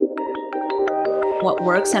what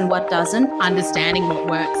works and what doesn't, understanding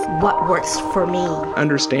what works for me,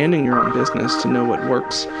 understanding your own business to know what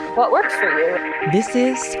works. What works for you? This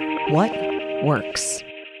is What Works.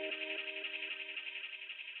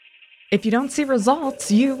 If you don't see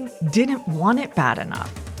results, you didn't want it bad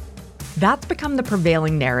enough. That's become the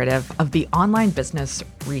prevailing narrative of the online business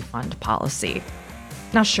refund policy.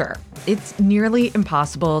 Now, sure, it's nearly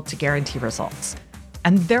impossible to guarantee results.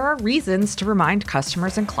 And there are reasons to remind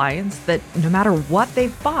customers and clients that no matter what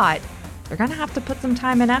they've bought, they're going to have to put some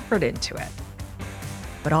time and effort into it.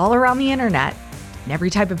 But all around the internet, in every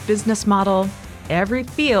type of business model, every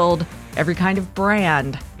field, every kind of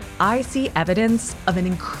brand, I see evidence of an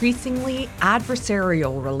increasingly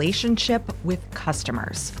adversarial relationship with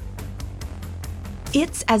customers.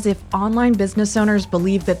 It's as if online business owners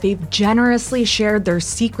believe that they've generously shared their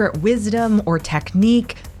secret wisdom or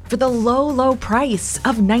technique for the low price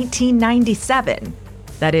of $19.97.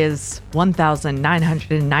 That is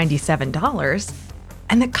 $1,997.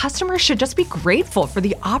 And that customers should just be grateful for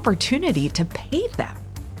the opportunity to pay them.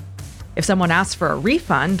 If someone asks for a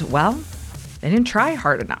refund, well, they didn't try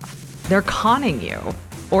hard enough. They're conning you,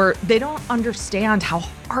 or they don't understand how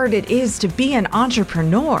hard it is to be an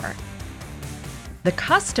entrepreneur. The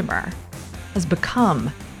customer has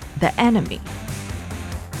become the enemy.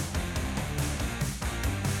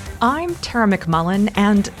 I'm Tara McMullin,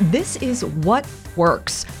 and this is What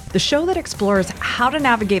Works, the show that explores how to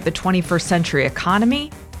navigate the 21st century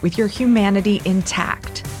economy with your humanity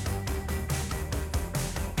intact.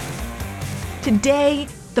 Today,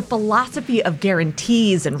 the philosophy of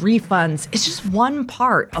guarantees and refunds is just one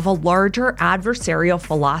part of a larger adversarial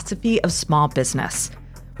philosophy of small business.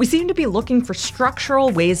 We seem to be looking for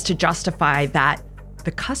structural ways to justify that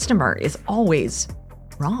the customer is always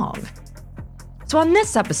wrong. So on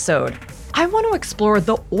this episode, I want to explore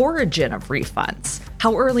the origin of refunds,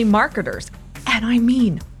 how early marketers, and I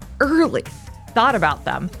mean early, thought about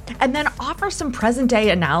them, and then offer some present-day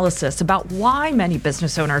analysis about why many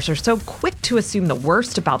business owners are so quick to assume the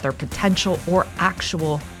worst about their potential or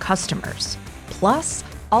actual customers. Plus,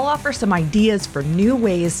 I'll offer some ideas for new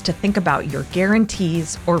ways to think about your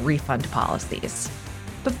guarantees or refund policies.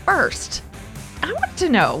 But first, I want to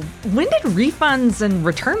know, when did refunds and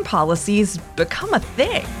return policies become a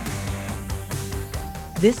thing?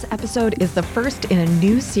 This episode is the first in a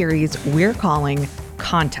new series we're calling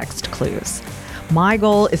Context Clues. My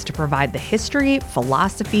goal is to provide the history,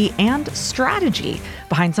 philosophy, and strategy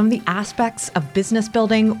behind some of the aspects of business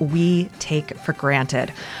building we take for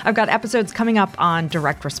granted. I've got episodes coming up on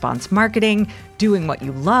direct response marketing, doing what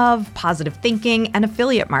you love, positive thinking, and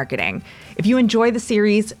affiliate marketing. If you enjoy the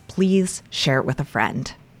series, please share it with a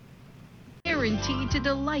friend. Guaranteed to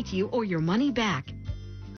delight you or your money back.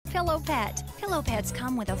 Pillow Pet. Pillow Pets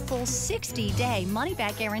come with a full 60-day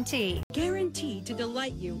money-back guarantee. Guaranteed to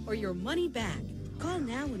delight you or your money back. Call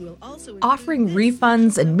now and we'll also... Offering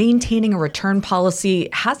refunds and maintaining a return policy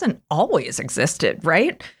hasn't always existed,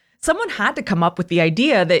 right? Someone had to come up with the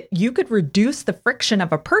idea that you could reduce the friction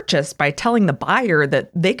of a purchase by telling the buyer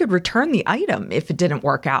that they could return the item if it didn't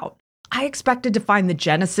work out. I expected to find the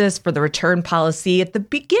genesis for the return policy at the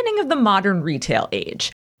beginning of the modern retail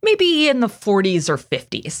age, maybe in the 40s or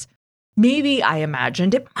 50s. Maybe, I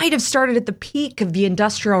imagined, it might have started at the peak of the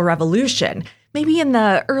Industrial Revolution, maybe in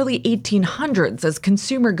the early 1800s as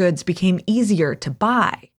consumer goods became easier to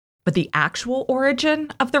buy. But the actual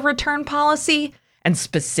origin of the return policy, and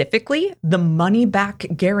specifically the money-back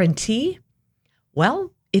guarantee,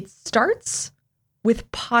 well, it starts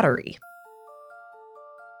with pottery.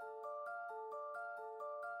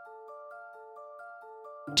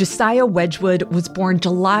 Josiah Wedgwood was born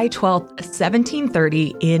July 12,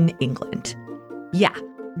 1730 in England. Yeah,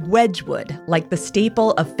 Wedgwood, like the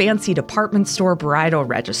staple of fancy department store bridal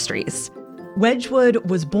registries. Wedgwood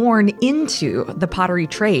was born into the pottery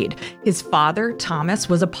trade. His father, Thomas,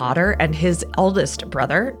 was a potter, and his eldest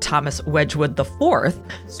brother, Thomas Wedgwood IV,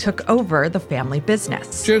 took over the family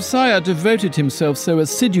business. Josiah devoted himself so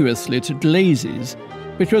assiduously to glazes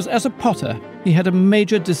because as a potter, he had a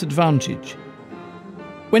major disadvantage.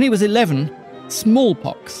 When he was 11,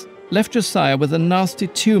 smallpox left Josiah with a nasty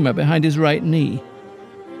tumour behind his right knee.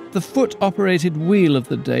 The foot-operated wheel of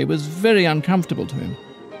the day was very uncomfortable to him.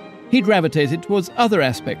 He gravitated towards other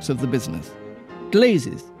aspects of the business: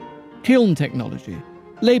 glazes, kiln technology,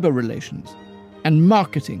 labour relations, and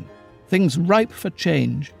marketing, things ripe for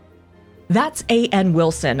change. That's A.N.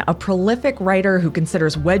 Wilson, a prolific writer who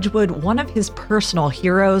considers Wedgwood one of his personal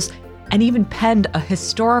heroes and even penned a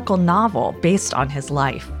historical novel based on his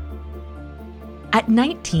life. At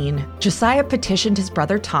 19, Josiah petitioned his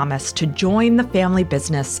brother Thomas to join the family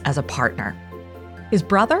business as a partner. His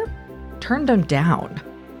brother? turned him down.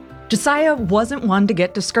 Josiah wasn't one to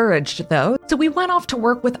get discouraged, though, so he went off to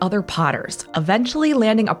work with other potters, eventually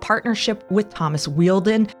landing a partnership with Thomas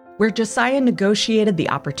Wheeldon, where Josiah negotiated the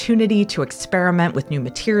opportunity to experiment with new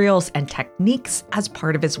materials and techniques as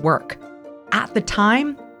part of his work. At the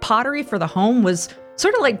time, pottery for the home was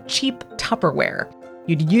sort of like cheap Tupperware.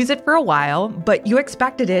 You'd use it for a while, but you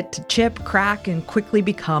expected it to chip, crack, and quickly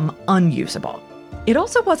become unusable. It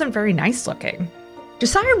also wasn't very nice looking.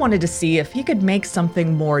 Josiah wanted to see if he could make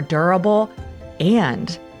something more durable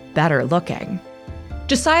and better looking.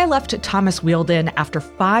 Josiah left Thomas Wheeldon after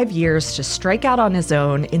 5 years to strike out on his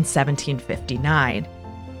own in 1759,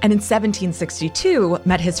 and in 1762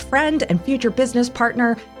 met his friend and future business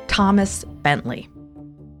partner, Thomas Bentley.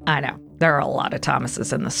 I know, there are a lot of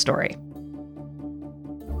Thomases in this story.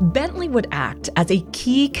 Bentley would act as a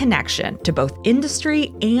key connection to both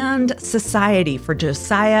industry and society for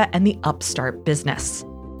Josiah and the upstart business.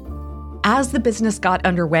 As the business got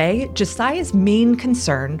underway, Josiah's main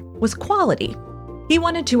concern was quality. He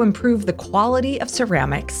wanted to improve the quality of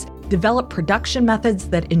ceramics, develop production methods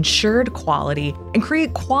that ensured quality, and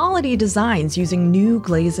create quality designs using new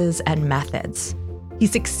glazes and methods. He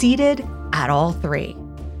succeeded at all three.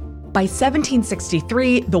 By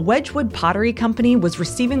 1763, the Wedgwood Pottery Company was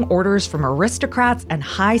receiving orders from aristocrats and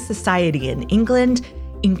high society in England,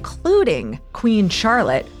 including Queen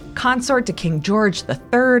Charlotte, consort to King George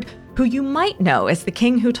III, who you might know as the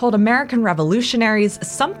king who told American revolutionaries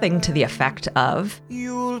something to the effect of,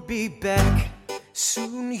 "You'll be back,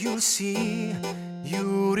 soon you'll see.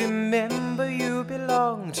 You remember you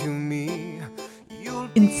belong to me."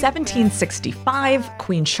 In 1765,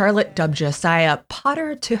 Queen Charlotte dubbed Josiah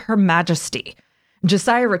Potter to Her Majesty.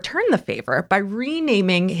 Josiah returned the favor by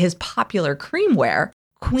renaming his popular creamware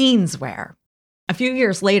Queensware. A few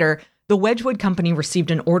years later, the Wedgwood Company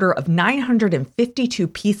received an order of 952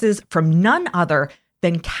 pieces from none other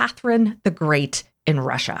than Catherine the Great in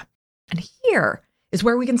Russia. And here is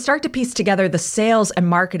where we can start to piece together the sales and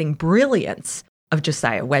marketing brilliance of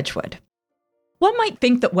Josiah Wedgwood. One might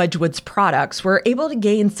think that Wedgwood's products were able to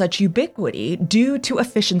gain such ubiquity due to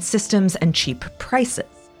efficient systems and cheap prices.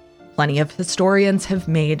 Plenty of historians have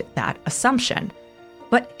made that assumption.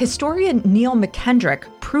 But historian Neil McKendrick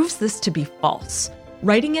proves this to be false.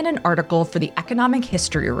 Writing in an article for the Economic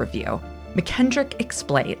History Review, McKendrick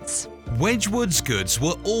explains, Wedgwood's goods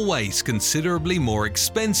were always considerably more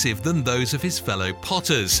expensive than those of his fellow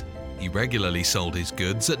potters. He regularly sold his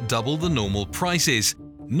goods at double the normal prices,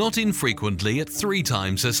 not infrequently at 3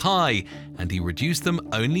 times as high, and he reduced them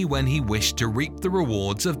only when he wished to reap the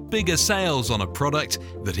rewards of bigger sales on a product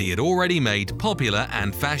that he had already made popular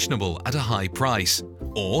and fashionable at a high price,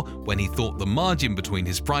 or when he thought the margin between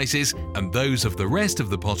his prices and those of the rest of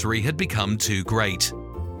the pottery had become too great.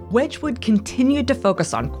 Wedgwood continued to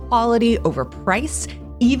focus on quality over price,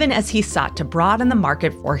 even as he sought to broaden the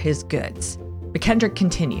market for his goods. McKendrick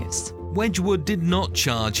continues, Wedgwood did not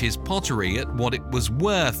charge his pottery at what it was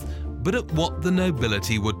worth, but at what the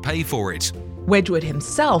nobility would pay for it. Wedgwood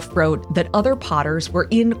himself wrote that other potters were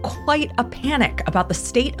in quite a panic about the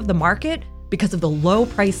state of the market because of the low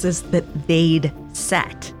prices that they'd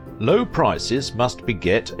set. Low prices must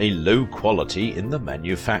beget a low quality in the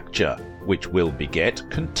manufacture, which will beget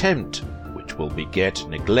contempt, which will beget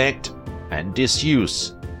neglect and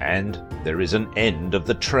disuse, and there is an end of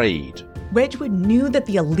the trade. Wedgwood knew that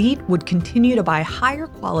the elite would continue to buy higher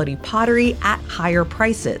quality pottery at higher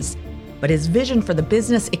prices, but his vision for the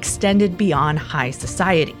business extended beyond high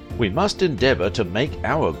society. We must endeavour to make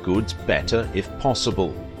our goods better if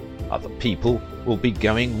possible. Other people will be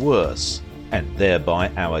going worse, and thereby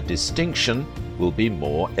our distinction will be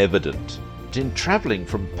more evident. In travelling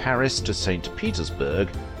from Paris to St. Petersburg,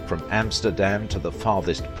 from Amsterdam to the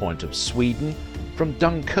farthest point of Sweden, from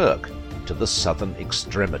Dunkirk to the southern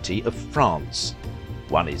extremity of France,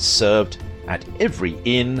 one is served at every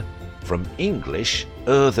inn from English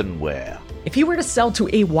earthenware. If he were to sell to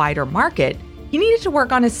a wider market, he needed to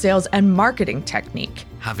work on his sales and marketing technique.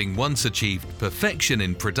 Having once achieved perfection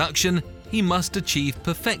in production, he must achieve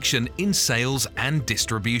perfection in sales and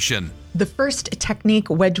distribution. The first technique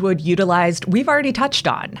Wedgwood utilized, we've already touched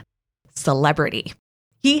on: celebrity.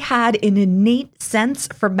 He had an innate sense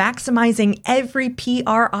for maximizing every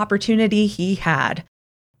PR opportunity he had.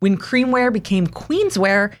 When creamware became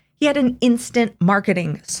Queensware, he had an instant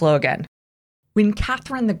marketing slogan. When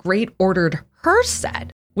Catherine the Great ordered her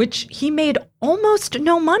set, which he made almost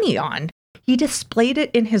no money on, he displayed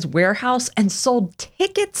it in his warehouse and sold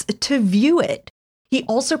tickets to view it. He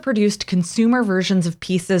also produced consumer versions of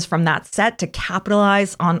pieces from that set to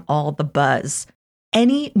capitalize on all the buzz.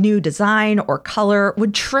 Any new design or color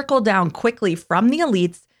would trickle down quickly from the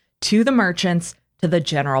elites to the merchants, to the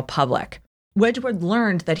general public. Wedgwood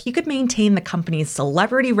learned that he could maintain the company's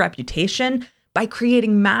celebrity reputation by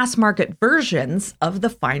creating mass market versions of the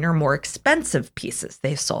finer, more expensive pieces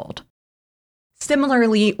they sold.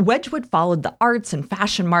 Similarly, Wedgwood followed the arts and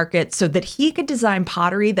fashion market so that he could design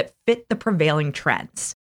pottery that fit the prevailing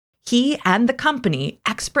trends. He and the company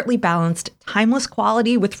expertly balanced timeless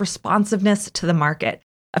quality with responsiveness to the market,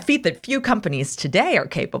 a feat that few companies today are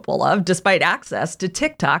capable of despite access to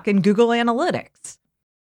TikTok and Google Analytics.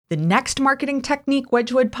 The next marketing technique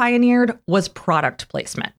Wedgwood pioneered was product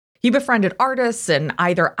placement. He befriended artists and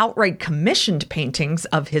either outright commissioned paintings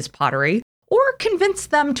of his pottery or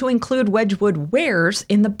convinced them to include Wedgwood wares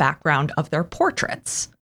in the background of their portraits.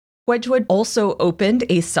 Wedgwood also opened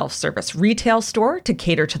a self-service retail store to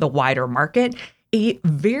cater to the wider market, a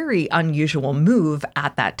very unusual move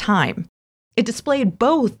at that time. It displayed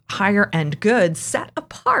both higher-end goods set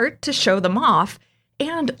apart to show them off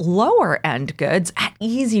and lower-end goods at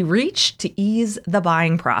easy reach to ease the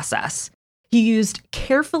buying process. He used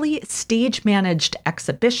carefully stage-managed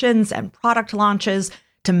exhibitions and product launches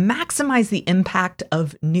to maximize the impact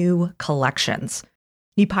of new collections.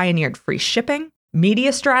 He pioneered free shipping,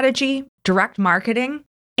 media strategy, direct marketing,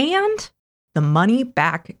 and the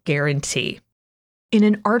money-back guarantee. In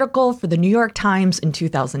an article for the New York Times in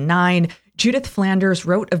 2009, Judith Flanders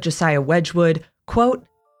wrote of Josiah Wedgwood, quote,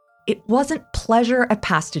 "It wasn't pleasure at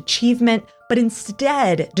past achievement, but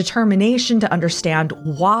instead determination to understand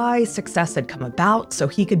why success had come about so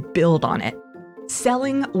he could build on it.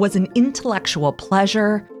 Selling was an intellectual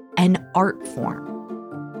pleasure, an art form."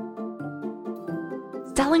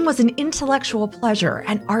 Selling was an intellectual pleasure,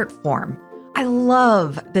 an art form. I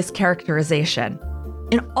love this characterization.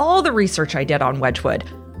 In all the research I did on Wedgwood,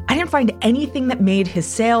 I didn't find anything that made his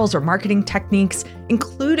sales or marketing techniques,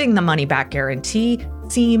 including the money-back guarantee,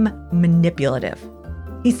 seem manipulative.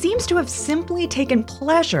 He seems to have simply taken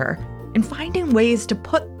pleasure in finding ways to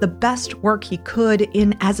put the best work he could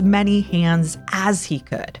in as many hands as he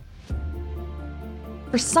could.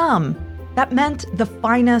 For some, that meant the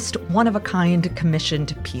finest, one-of-a-kind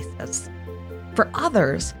commissioned pieces. For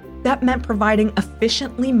others, that meant providing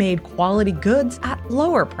efficiently made quality goods at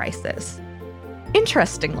lower prices.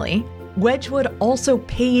 Interestingly, Wedgwood also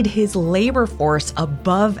paid his labor force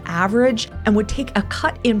above average and would take a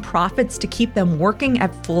cut in profits to keep them working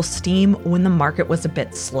at full steam when the market was a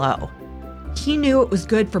bit slow. He knew it was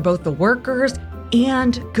good for both the workers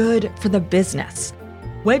and good for the business.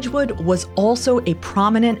 Wedgwood was also a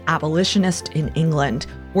prominent abolitionist in England,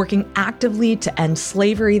 working actively to end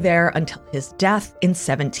slavery there until his death in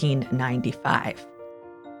 1795.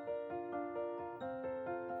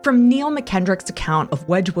 From Neil McKendrick's account of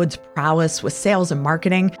Wedgwood's prowess with sales and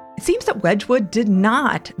marketing, it seems that Wedgwood did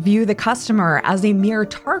not view the customer as a mere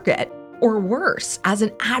target, or worse, as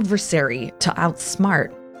an adversary to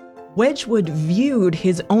outsmart. Wedgwood viewed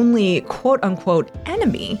his only quote-unquote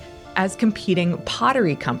enemy as competing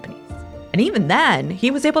pottery companies. And even then, he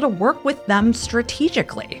was able to work with them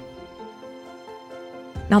strategically.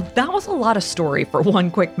 Now, that was a lot of story for one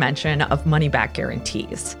quick mention of money-back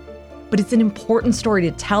guarantees. But it's an important story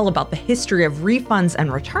to tell about the history of refunds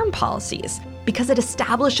and return policies because it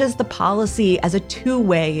establishes the policy as a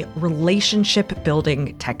two-way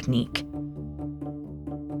relationship-building technique.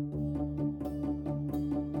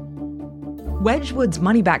 Wedgwood's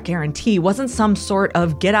money-back guarantee wasn't some sort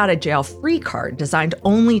of get-out-of-jail-free card designed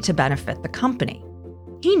only to benefit the company.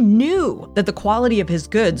 He knew that the quality of his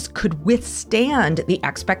goods could withstand the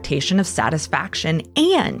expectation of satisfaction,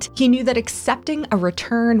 and he knew that accepting a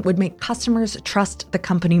return would make customers trust the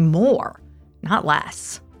company more, not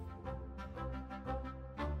less.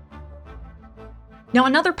 Now,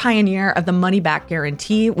 another pioneer of the money-back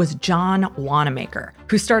guarantee was John Wanamaker,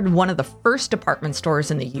 who started one of the first department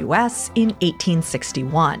stores in the US in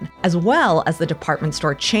 1861, as well as the department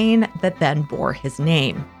store chain that then bore his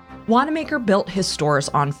name. Wanamaker built his stores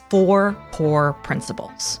on 4 core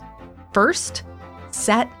principles. First,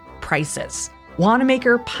 set prices.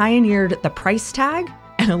 Wanamaker pioneered the price tag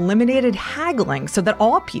and eliminated haggling so that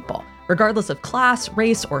all people, regardless of class,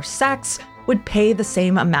 race, or sex, would pay the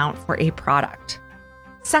same amount for a product.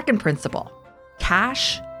 Second principle,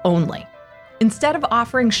 cash only. Instead of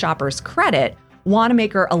offering shoppers credit,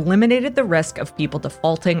 Wanamaker eliminated the risk of people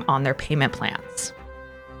defaulting on their payment plans.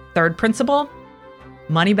 Third principle,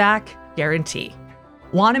 money-back guarantee.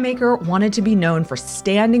 Wanamaker wanted to be known for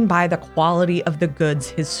standing by the quality of the goods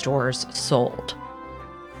his stores sold.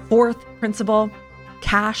 Fourth principle,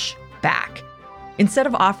 cash back. Instead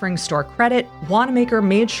of offering store credit, Wanamaker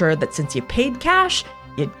made sure that since you paid cash,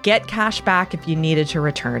 you'd get cash back if you needed to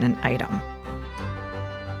return an item.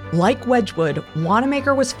 Like Wedgwood,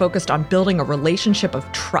 Wanamaker was focused on building a relationship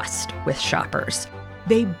of trust with shoppers.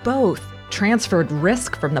 They both transferred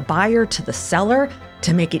risk from the buyer to the seller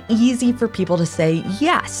to make it easy for people to say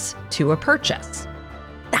yes to a purchase.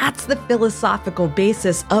 That's the philosophical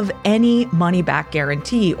basis of any money-back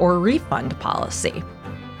guarantee or refund policy.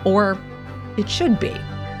 Or it should be.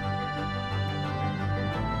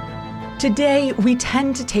 Today, we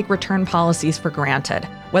tend to take return policies for granted,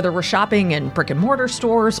 whether we're shopping in brick-and-mortar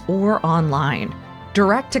stores or online.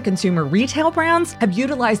 Direct-to-consumer retail brands have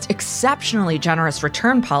utilized exceptionally generous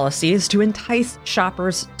return policies to entice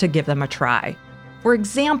shoppers to give them a try. For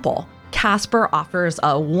example, Casper offers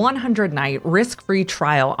a 100-night risk-free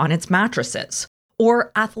trial on its mattresses,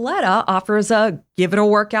 or Athleta offers a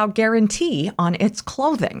give-it-a-workout guarantee on its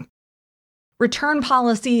clothing. Return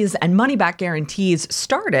policies and money-back guarantees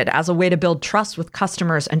started as a way to build trust with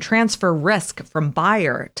customers and transfer risk from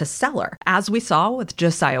buyer to seller, as we saw with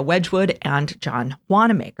Josiah Wedgwood and John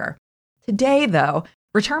Wanamaker. Today, though,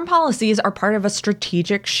 return policies are part of a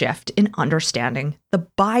strategic shift in understanding the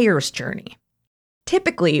buyer's journey.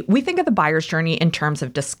 Typically, we think of the buyer's journey in terms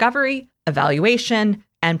of discovery, evaluation,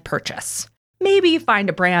 and purchase. Maybe you find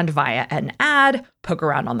a brand via an ad, poke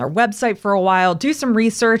around on their website for a while, do some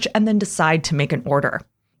research, and then decide to make an order.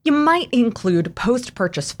 You might include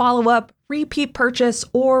post-purchase follow-up, repeat purchase,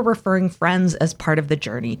 or referring friends as part of the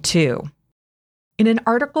journey too. In an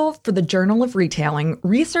article for the Journal of Retailing,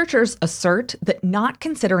 researchers assert that not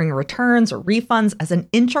considering returns or refunds as an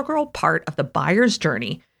integral part of the buyer's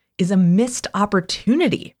journey is a missed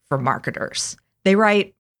opportunity for marketers. They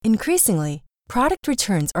write, "Increasingly, product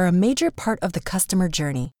returns are a major part of the customer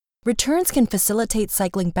journey. Returns can facilitate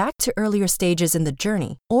cycling back to earlier stages in the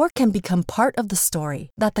journey, or can become part of the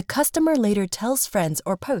story that the customer later tells friends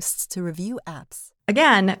or posts to review apps."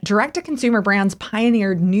 Again, direct-to-consumer brands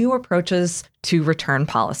pioneered new approaches to return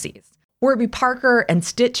policies. Warby Parker and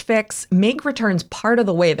Stitch Fix make returns part of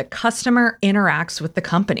the way the customer interacts with the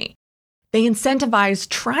company. They incentivize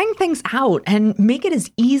trying things out and make it as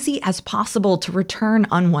easy as possible to return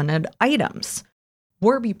unwanted items.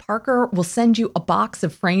 Warby Parker will send you a box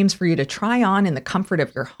of frames for you to try on in the comfort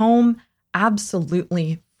of your home,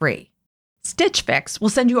 absolutely free. Stitch Fix will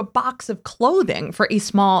send you a box of clothing for a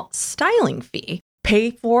small styling fee.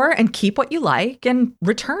 Pay for and keep what you like and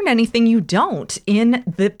return anything you don't in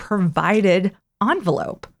the provided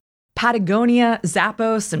envelope. Patagonia,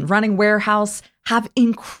 Zappos, and Running Warehouse have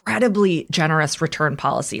incredibly generous return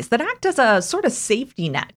policies that act as a sort of safety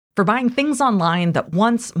net for buying things online that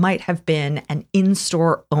once might have been an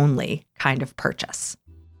in-store only kind of purchase.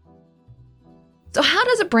 So how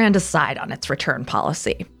does a brand decide on its return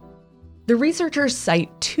policy? The researchers cite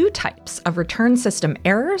two types of return system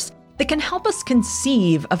errors that can help us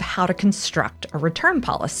conceive of how to construct a return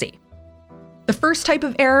policy. The first type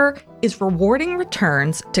of error is rewarding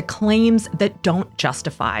returns to claims that don't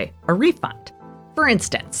justify a refund. For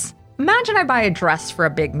instance, imagine I buy a dress for a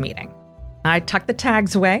big meeting. I tuck the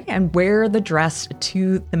tags away and wear the dress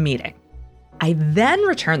to the meeting. I then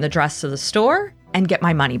return the dress to the store and get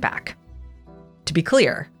my money back. To be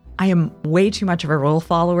clear, I am way too much of a rule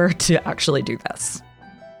follower to actually do this.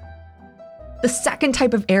 The second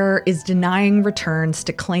type of error is denying returns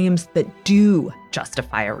to claims that do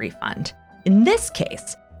justify a refund. In this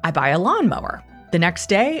case, I buy a lawnmower. The next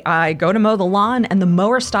day, I go to mow the lawn and the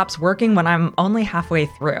mower stops working when I'm only halfway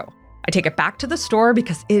through. I take it back to the store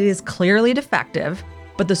because it is clearly defective,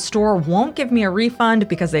 but the store won't give me a refund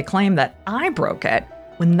because they claim that I broke it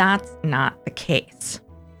when that's not the case.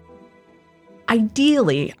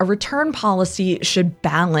 Ideally, a return policy should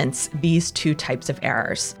balance these two types of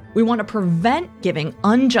errors. We want to prevent giving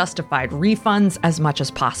unjustified refunds as much as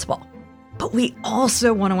possible. But we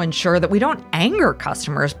also want to ensure that we don't anger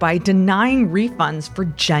customers by denying refunds for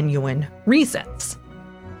genuine reasons.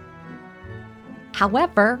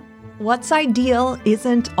 However, what's ideal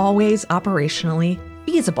isn't always operationally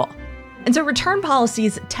feasible. And so return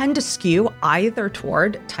policies tend to skew either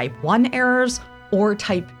toward type 1 errors or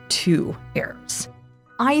type 2 errors.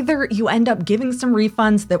 Either you end up giving some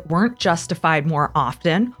refunds that weren't justified more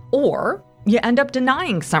often, or you end up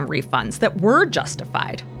denying some refunds that were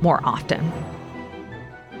justified more often.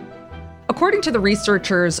 According to the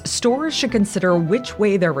researchers, stores should consider which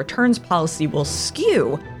way their returns policy will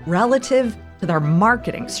skew relative to their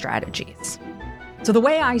marketing strategies. So the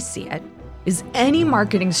way I see it is any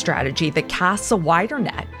marketing strategy that casts a wider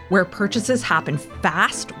net where purchases happen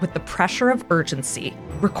fast with the pressure of urgency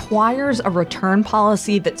requires a return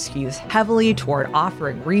policy that skews heavily toward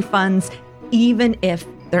offering refunds, even if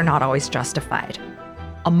they're not always justified.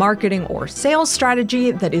 A marketing or sales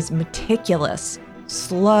strategy that is meticulous,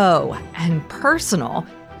 slow, and personal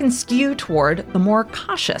can skew toward the more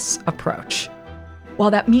cautious approach. While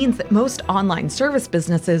that means that most online service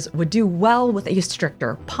businesses would do well with a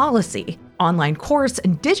stricter policy, online course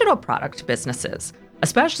and digital product businesses,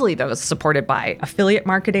 especially those supported by affiliate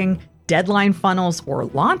marketing, deadline funnels, or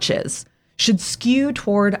launches, should skew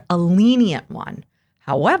toward a lenient one.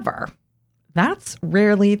 However, that's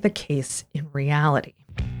rarely the case in reality.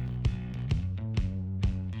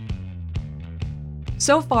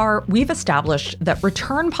 So far, we've established that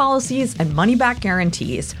return policies and money-back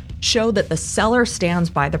guarantees show that the seller stands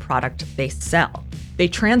by the product they sell. They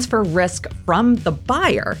transfer risk from the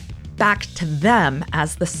buyer back to them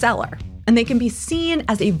as the seller, and they can be seen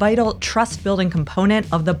as a vital trust-building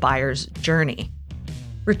component of the buyer's journey.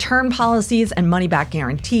 Return policies and money-back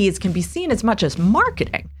guarantees can be seen as much as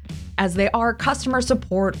marketing as they are customer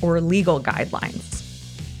support or legal guidelines.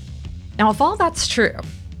 Now, if all that's true,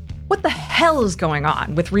 what the hell is going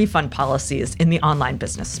on with refund policies in the online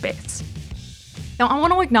business space? Now, I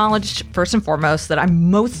want to acknowledge first and foremost that I'm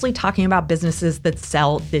mostly talking about businesses that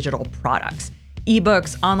sell digital products,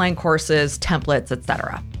 ebooks, online courses, templates,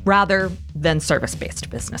 etc., rather than service-based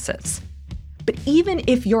businesses. But even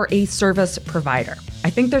if you're a service provider, I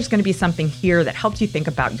think there's going to be something here that helps you think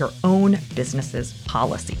about your own business's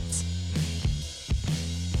policies.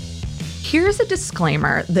 Here's a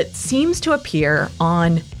disclaimer that seems to appear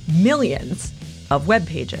on millions of web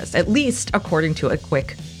pages, at least according to a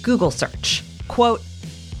quick Google search. Quote,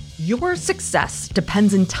 "Your success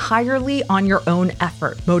depends entirely on your own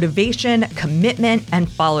effort, motivation, commitment,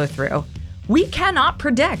 and follow-through. We cannot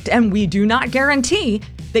predict and we do not guarantee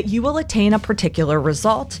that you will attain a particular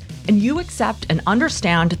result, and you accept and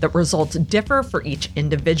understand that results differ for each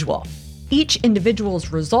individual. Each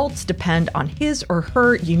individual's results depend on his or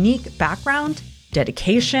her unique background,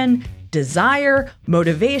 dedication, desire,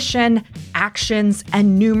 motivation, actions,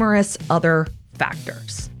 and numerous other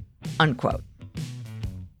factors." Unquote.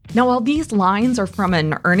 Now, while these lines are from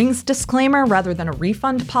an earnings disclaimer rather than a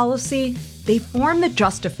refund policy, they form the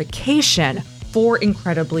justification for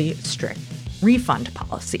incredibly strict refund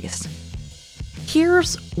policies.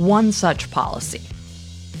 Here's one such policy.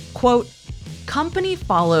 Quote, "Company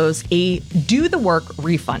follows a do the work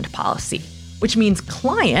refund policy, which means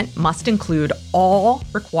client must include all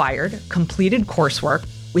required completed coursework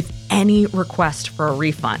with any request for a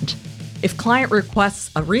refund. If client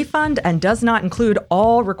requests a refund and does not include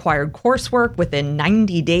all required coursework within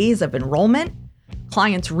 90 days of enrollment,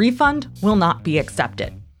 client's refund will not be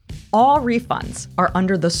accepted. All refunds are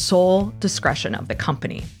under the sole discretion of the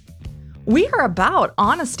company." We are about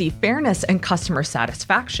honesty, fairness, and customer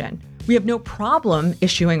satisfaction. We have no problem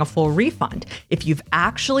issuing a full refund if you've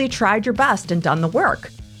actually tried your best and done the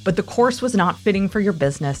work, but the course was not fitting for your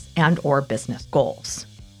business and or business goals.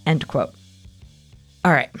 End quote.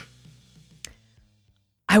 All right.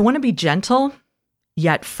 I want to be gentle,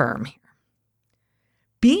 yet firm here.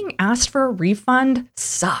 Being asked for a refund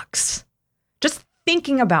sucks. Just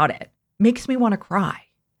thinking about it makes me want to cry.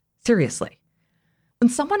 Seriously. When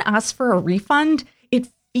someone asks for a refund, it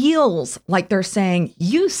feels like they're saying,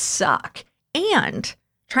 "You suck," and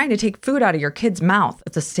trying to take food out of your kid's mouth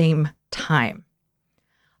at the same time.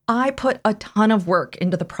 I put a ton of work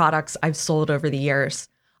into the products I've sold over the years.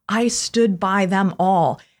 I stood by them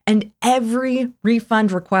all, and every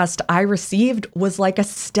refund request I received was like a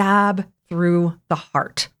stab through the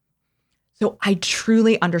heart. So I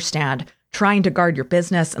truly understand trying to guard your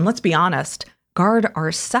business, and let's be honest, guard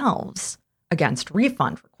ourselves against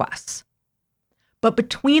refund requests. But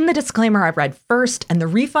between the disclaimer I read first and the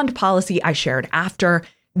refund policy I shared after,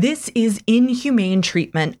 this is inhumane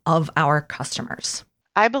treatment of our customers.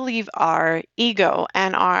 I believe our ego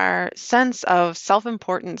and our sense of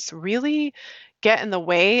self-importance really get in the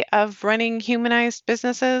way of running humanized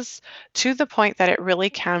businesses to the point that it really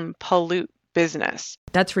can pollute business.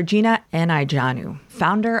 That's Regina Anaijanu,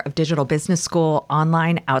 founder of Digital Business School,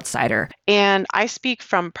 Online Outsider. And I speak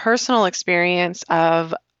from personal experience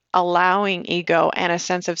of allowing ego and a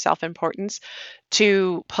sense of self-importance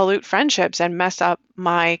to pollute friendships and mess up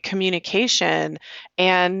my communication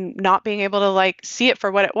and not being able to see it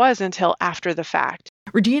for what it was until after the fact.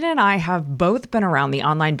 Regina and I have both been around the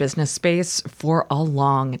online business space for a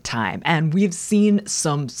long time, and we've seen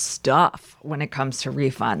some stuff when it comes to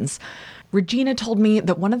refunds. Regina told me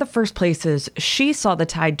that one of the first places she saw the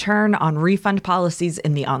tide turn on refund policies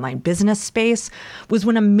in the online business space was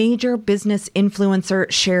when a major business influencer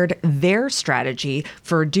shared their strategy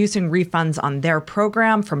for reducing refunds on their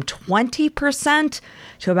program from 20%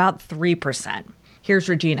 to about 3%. Here's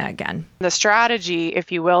Regina again. The strategy,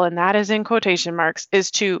 if you will, and that is in quotation marks,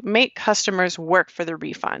 is to make customers work for the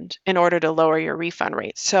refund in order to lower your refund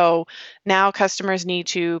rate. So now customers need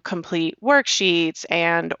to complete worksheets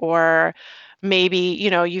or maybe,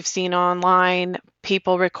 you've seen online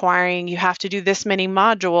people requiring you have to do this many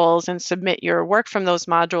modules and submit your work from those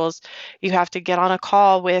modules. You have to get on a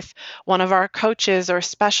call with one of our coaches or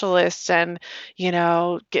specialists and,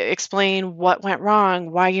 explain what went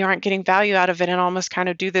wrong, why you aren't getting value out of it, and almost kind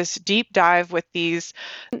of do this deep dive with these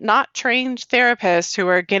not trained therapists who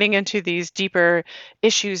are getting into these deeper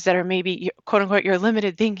issues that are maybe, quote unquote, your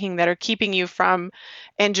limited thinking that are keeping you from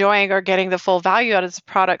enjoying or getting the full value out of this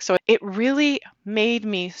product. So it really made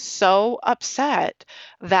me so upset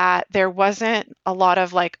that there wasn't a lot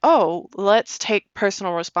of like, oh, let's take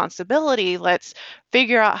personal responsibility. Let's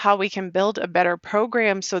figure out how we can build a better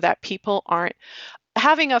program so that people aren't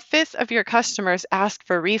having a fifth of your customers ask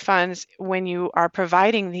for refunds when you are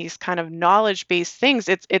providing these kind of knowledge-based things.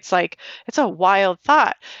 It's a wild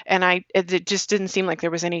thought. And it just didn't seem like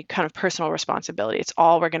there was any kind of personal responsibility. It's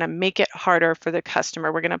all, we're going to make it harder for the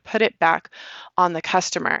customer. We're going to put it back on the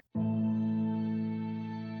customer.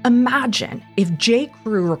 Imagine if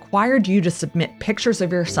J.Crew required you to submit pictures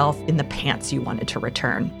of yourself in the pants you wanted to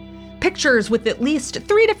return. Pictures with at least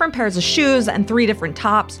 3 different pairs of shoes and 3 different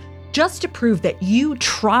tops, just to prove that you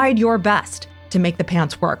tried your best to make the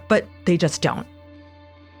pants work, but they just don't.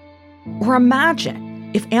 Or imagine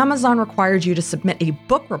if Amazon required you to submit a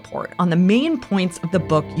book report on the main points of the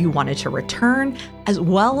book you wanted to return, as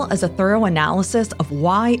well as a thorough analysis of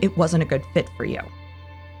why it wasn't a good fit for you.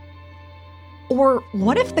 Or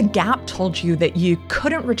what if the Gap told you that you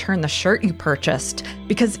couldn't return the shirt you purchased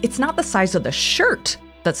because it's not the size of the shirt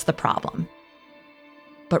that's the problem,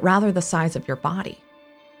 but rather the size of your body?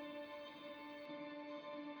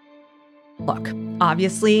 Look,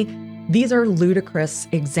 obviously, these are ludicrous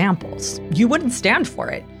examples. You wouldn't stand for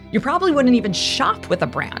it. You probably wouldn't even shop with a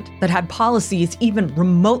brand that had policies even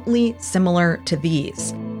remotely similar to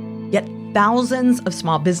these. Yet thousands of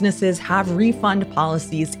small businesses have refund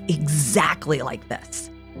policies exactly like this.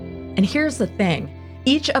 And here's the thing.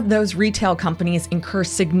 Each of those retail companies incur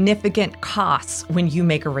significant costs when you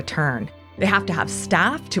make a return. They have to have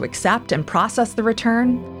staff to accept and process the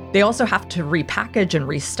return. They also have to repackage and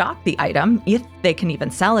restock the item if they can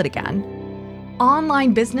even sell it again.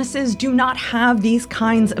 Online businesses do not have these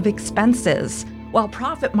kinds of expenses. While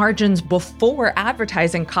profit margins before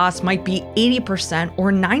advertising costs might be 80%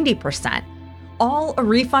 or 90%. All a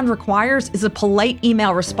refund requires is a polite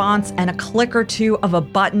email response and a click or two of a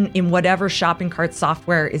button in whatever shopping cart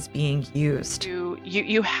software is being used.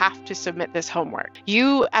 You have to submit this homework.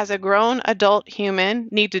 You, as a grown adult human,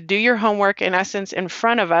 need to do your homework, in essence, in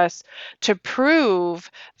front of us to prove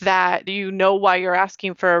that you know why you're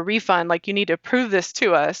asking for a refund. Like, you need to prove this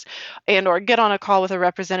to us or get on a call with a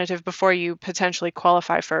representative before you potentially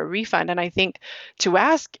qualify for a refund. And I think to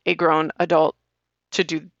ask a grown adult to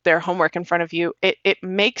do their homework in front of you, it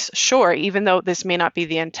makes sure, even though this may not be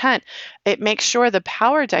the intent, it makes sure the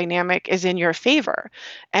power dynamic is in your favor.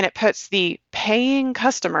 And it puts the paying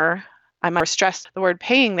customer, I might stress the word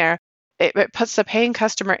paying there, it puts the paying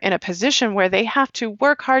customer in a position where they have to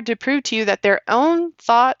work hard to prove to you that their own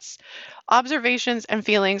thoughts, observations, and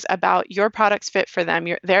feelings about your product's fit for them,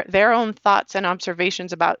 their own thoughts and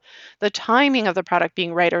observations about the timing of the product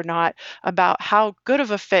being right or not, about how good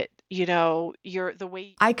of a fit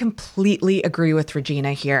I completely agree with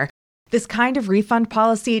Regina here. This kind of refund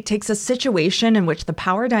policy takes a situation in which the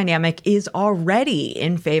power dynamic is already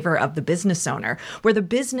in favor of the business owner, where the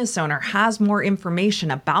business owner has more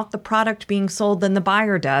information about the product being sold than the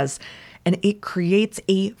buyer does, and it creates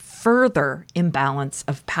a further imbalance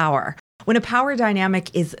of power. When a power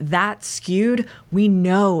dynamic is that skewed, we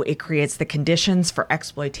know it creates the conditions for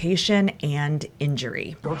exploitation and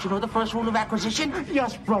injury. Don't you know the first rule of acquisition?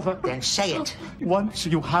 Yes, brother. Then say it. Once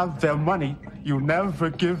you have their money, you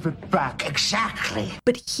never give it back. Exactly.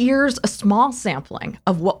 But here's a small sampling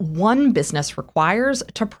of what one business requires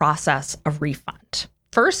to process a refund.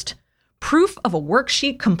 First, proof of a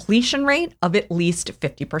worksheet completion rate of at least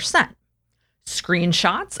 50%.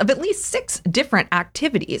 Screenshots of at least 6 different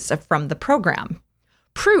activities from the program.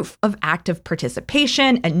 Proof of active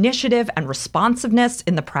participation, initiative, and responsiveness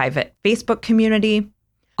in the private Facebook community.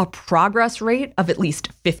 A progress rate of at least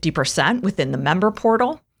 50% within the member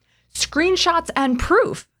portal. Screenshots and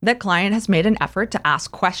proof that client has made an effort to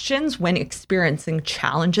ask questions when experiencing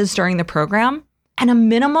challenges during the program. And a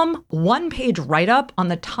minimum 1-page write-up on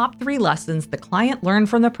the top 3 lessons the client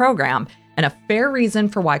learned from the program and a fair reason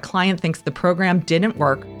for why client thinks the program didn't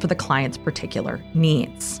work for the client's particular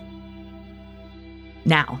needs.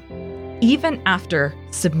 Now, even after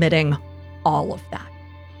submitting all of that,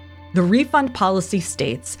 the refund policy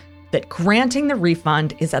states that granting the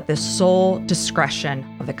refund is at the sole discretion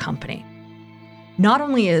of the company. Not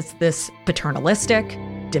only is this paternalistic,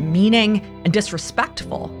 demeaning, and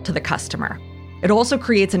disrespectful to the customer, it also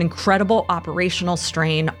creates an incredible operational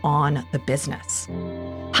strain on the business.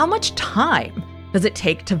 How much time does it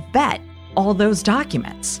take to vet all those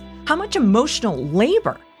documents? How much emotional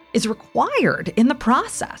labor is required in the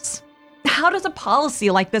process? How does a policy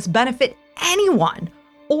like this benefit anyone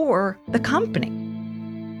or the company?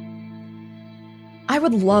 I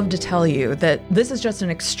would love to tell you that this is just an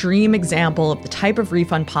extreme example of the type of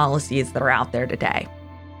refund policies that are out there today,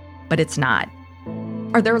 but it's not.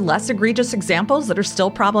 Are there less egregious examples that are still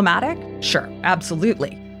problematic? Sure,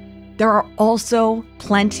 absolutely. There are also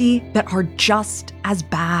plenty that are just as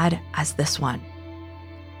bad as this one.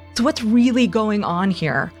 So what's really going on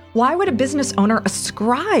here? Why would a business owner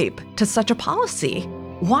ascribe to such a policy?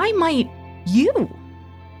 Why might you?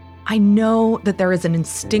 I know that there is an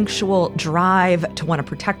instinctual drive to want to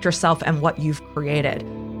protect yourself and what you've created.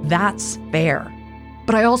 That's fair.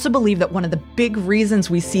 But I also believe that one of the big reasons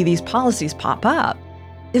we see these policies pop up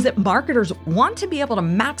is that marketers want to be able to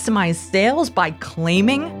maximize sales by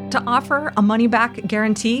claiming to offer a money-back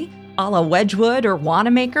guarantee, a la Wedgwood or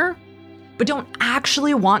Wanamaker, but don't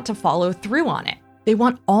actually want to follow through on it. They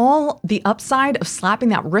want all the upside of slapping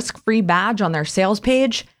that risk-free badge on their sales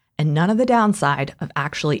page and none of the downside of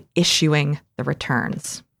actually issuing the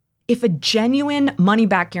returns. If a genuine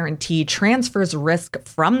money-back guarantee transfers risk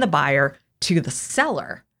from the buyer to the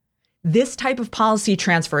seller, this type of policy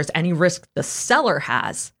transfers any risk the seller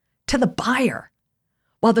has to the buyer,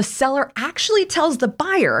 while the seller actually tells the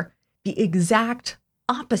buyer the exact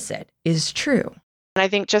opposite is true. And I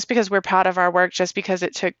think just because we're proud of our work, just because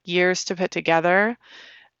it took years to put together,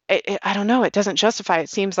 I don't know, it doesn't justify. It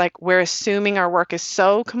seems like we're assuming our work is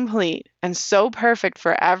so complete and so perfect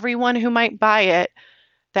for everyone who might buy it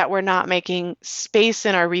that we're not making space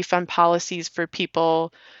in our refund policies for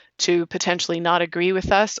people to potentially not agree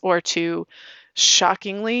with us or to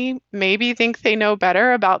shockingly maybe think they know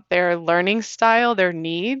better about their learning style, their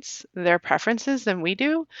needs, their preferences than we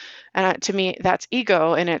do. And to me, that's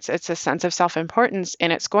ego, and it's a sense of self-importance,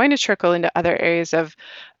 and it's going to trickle into other areas of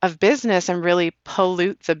business and really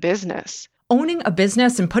pollute the business. Owning a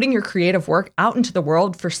business and putting your creative work out into the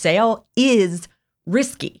world for sale is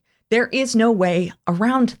risky. There is no way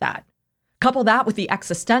around that. Couple that with the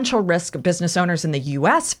existential risk business owners in the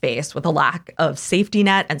US face with a lack of safety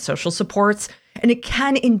net and social supports, and it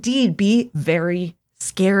can indeed be very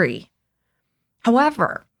scary.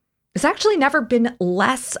 However, it's actually never been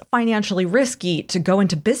less financially risky to go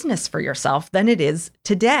into business for yourself than it is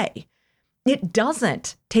today. It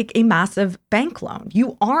doesn't take a massive bank loan.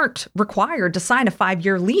 You aren't required to sign a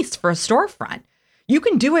 5-year lease for a storefront. You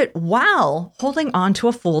can do it while holding on to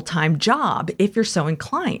a full-time job if you're so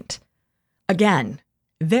inclined. Again,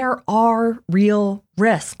 there are real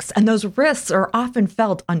risks, and those risks are often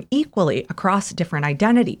felt unequally across different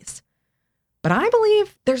identities. But I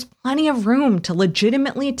believe there's plenty of room to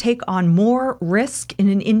legitimately take on more risk in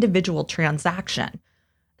an individual transaction,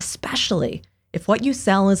 especially if what you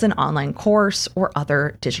sell is an online course or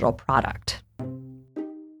other digital product.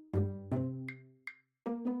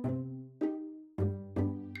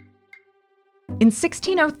 In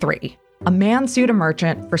 1603, a man sued a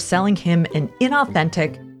merchant for selling him an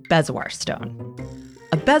inauthentic bezoar stone.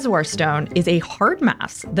 A bezoar stone is a hard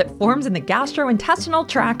mass that forms in the gastrointestinal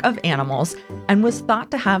tract of animals and was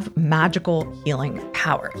thought to have magical healing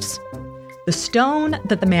powers. The stone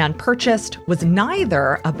that the man purchased was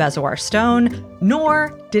neither a bezoar stone,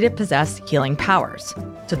 nor did it possess healing powers,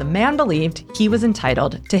 so the man believed he was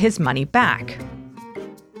entitled to his money back.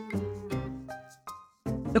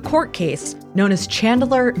 The court case, known as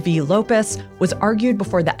Chandler v. Lopez, was argued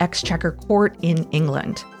before the Exchequer Court in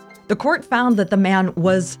England. The court found that the man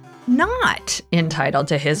was not entitled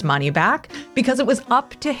to his money back because it was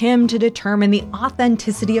up to him to determine the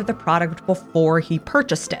authenticity of the product before he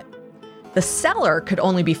purchased it. The seller could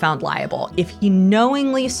only be found liable if he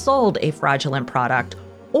knowingly sold a fraudulent product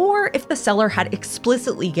or if the seller had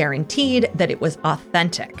explicitly guaranteed that it was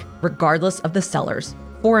authentic, regardless of the seller's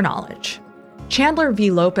foreknowledge. Chandler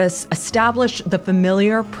v. Lopez established the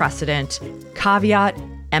familiar precedent, caveat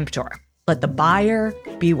emptor, let the buyer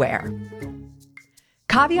beware.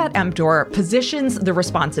 Caveat emptor positions the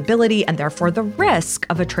responsibility and therefore the risk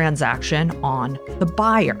of a transaction on the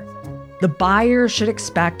buyer. The buyer should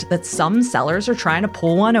expect that some sellers are trying to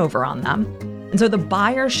pull one over on them, and so the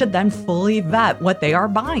buyer should then fully vet what they are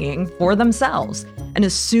buying for themselves and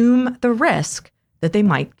assume the risk that they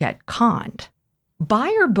might get conned.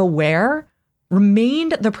 buyer beware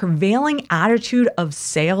remained the prevailing attitude of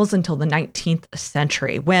sales until the 19th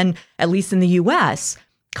century, when, at least in the US,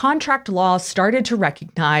 contract law started to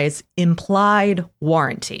recognize implied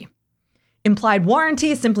warranty. Implied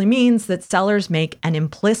warranty simply means that sellers make an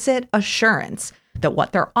implicit assurance that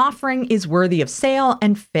what they're offering is worthy of sale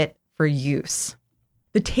and fit for use.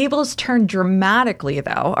 The tables turned dramatically,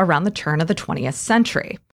 though, around the turn of the 20th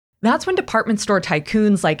century. That's when department store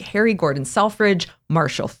tycoons like Harry Gordon Selfridge,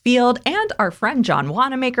 Marshall Field, and our friend John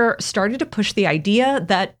Wanamaker started to push the idea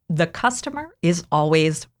that the customer is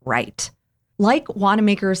always right. Like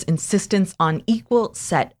Wanamaker's insistence on equal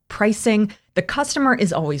set pricing, the customer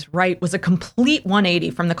is always right was a complete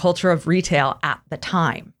 180 from the culture of retail at the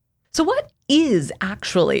time. So what is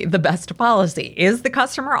actually the best policy? Is the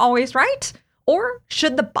customer always right? Or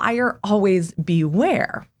should the buyer always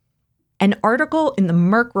beware? An article in the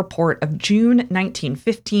Merck Report of June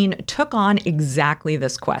 1915 took on exactly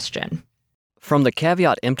this question. From the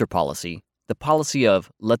caveat emptor policy, the policy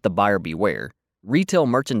of let the buyer beware, retail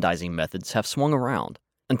merchandising methods have swung around.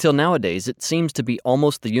 Until nowadays, it seems to be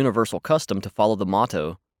almost the universal custom to follow the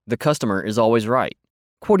motto, the customer is always right,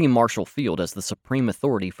 quoting Marshall Field as the supreme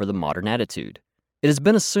authority for the modern attitude. It has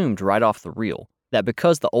been assumed right off the reel that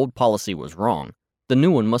because the old policy was wrong, the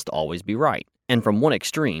new one must always be right. And from one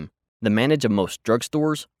extreme, the managers of most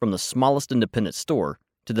drugstores, from the smallest independent store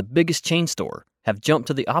to the biggest chain store, have jumped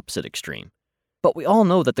to the opposite extreme. But we all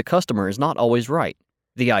know that the customer is not always right.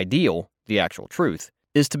 The ideal, the actual truth,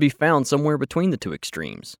 is to be found somewhere between the two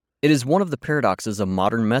extremes. It is one of the paradoxes of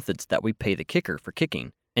modern methods that we pay the kicker for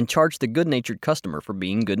kicking and charge the good-natured customer for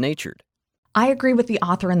being good-natured. I agree with the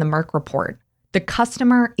author in the Merck Report. The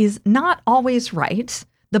customer is not always right.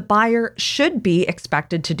 The buyer should be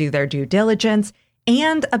expected to do their due diligence,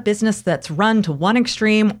 and a business that's run to one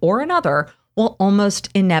extreme or another will almost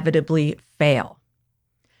inevitably fail.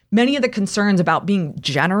 Many of the concerns about being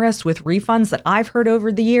generous with refunds that I've heard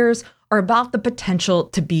over the years are about the potential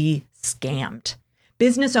to be scammed.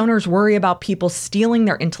 Business owners worry about people stealing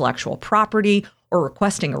their intellectual property or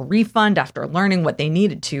requesting a refund after learning what they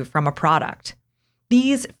needed to from a product.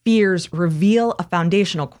 These fears reveal a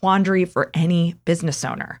foundational quandary for any business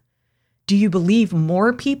owner. Do you believe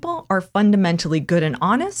more people are fundamentally good and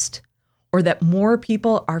honest, or that more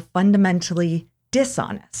people are fundamentally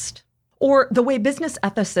dishonest? Or the way business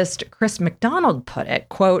ethicist Chris McDonald put it,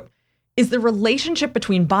 quote, is the relationship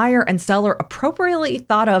between buyer and seller appropriately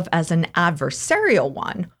thought of as an adversarial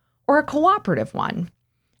one or a cooperative one?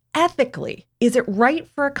 Ethically, is it right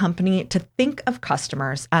for a company to think of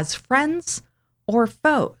customers as friends or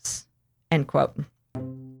foes? End quote.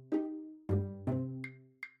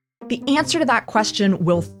 The answer to that question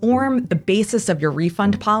will form the basis of your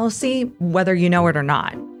refund policy, whether you know it or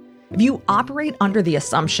not. If you operate under the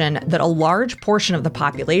assumption that a large portion of the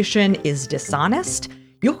population is dishonest,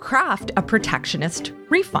 you'll craft a protectionist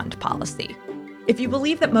refund policy. If you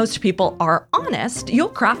believe that most people are honest, you'll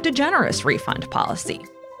craft a generous refund policy.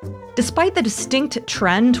 Despite the distinct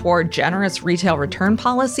trend toward generous retail return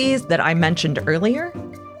policies that I mentioned earlier,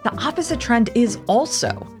 the opposite trend is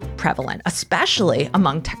also prevalent, especially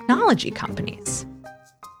among technology companies.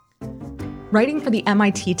 Writing for the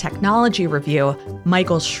MIT Technology Review,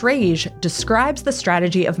 Michael Schrage describes the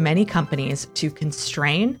strategy of many companies to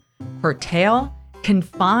constrain, curtail,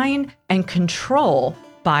 confine, and control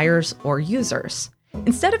buyers or users.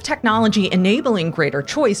 Instead of technology enabling greater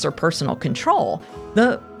choice or personal control,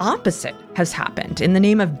 the opposite has happened in the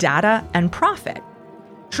name of data and profit.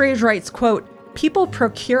 Schrage writes, quote, people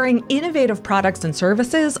procuring innovative products and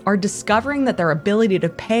services are discovering that their ability to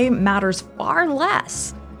pay matters far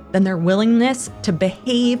less than their willingness to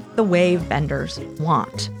behave the way vendors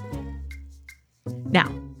want. Now,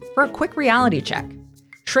 for a quick reality check,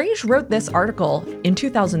 Schrage wrote this article in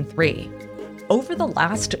 2003. Over the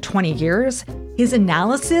last 20 years, his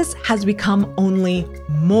analysis has become only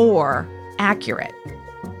more accurate.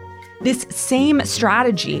 This same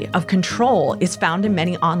strategy of control is found in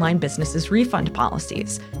many online businesses' refund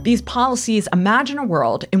policies. These policies imagine a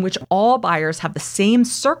world in which all buyers have the same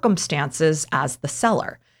circumstances as the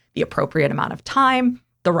seller, the appropriate amount of time,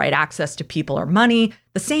 the right access to people or money,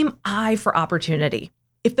 the same eye for opportunity.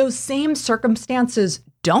 If those same circumstances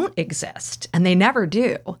don't exist, and they never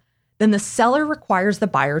do, then the seller requires the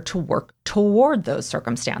buyer to work toward those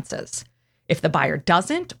circumstances. If the buyer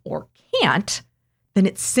doesn't or can't, then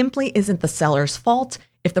it simply isn't the seller's fault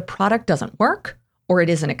if the product doesn't work, or it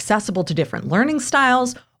isn't accessible to different learning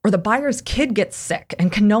styles, or the buyer's kid gets sick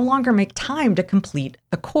and can no longer make time to complete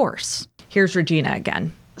the course. Here's Regina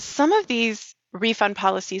again. Some of these refund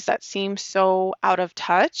policies that seem so out of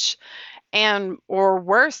touch, and or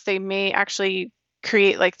worse, they may actually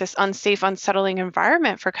create like this unsafe, unsettling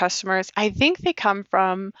environment for customers, I think they come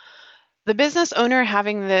from the business owner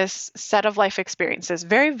having this set of life experiences,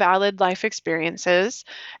 very valid life experiences,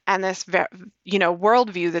 and this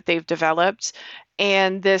worldview that they've developed.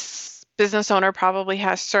 And this business owner probably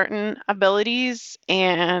has certain abilities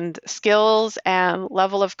and skills and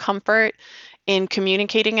level of comfort in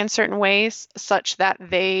communicating in certain ways such that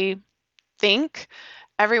they think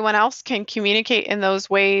everyone else can communicate in those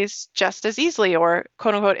ways just as easily, or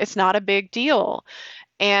quote unquote, it's not a big deal.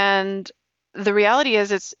 And the reality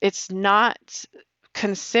is it's not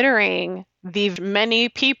considering the many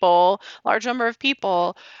people, large number of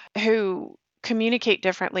people who communicate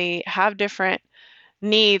differently, have different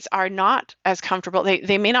needs, are not as comfortable.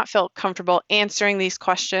 They may not feel comfortable answering these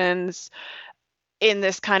questions in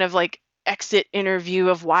this kind of like exit interview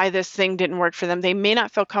of why this thing didn't work for them. They may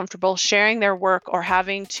not feel comfortable sharing their work or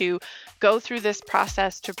having to go through this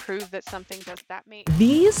process to prove that something does that.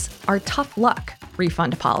 These are tough luck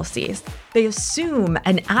refund policies. They assume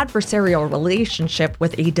an adversarial relationship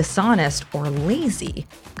with a dishonest or lazy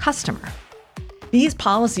customer. These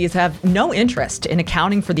policies have no interest in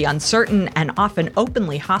accounting for the uncertain and often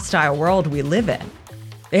openly hostile world we live in.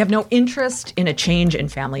 They have no interest in a change in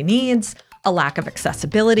family needs, a lack of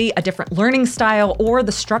accessibility, a different learning style, or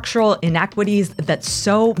the structural inequities that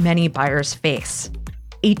so many buyers face.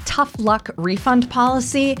 A tough luck refund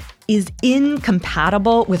policy is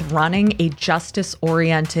incompatible with running a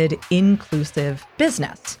justice-oriented, inclusive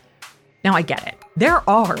business. Now, I get it. There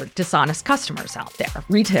are dishonest customers out there.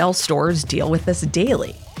 Retail stores deal with this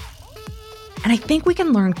daily. And I think we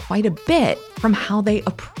can learn quite a bit from how they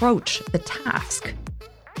approach the task.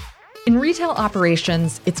 In retail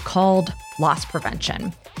operations, it's called loss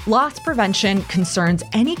prevention. Loss prevention concerns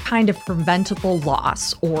any kind of preventable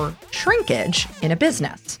loss or shrinkage in a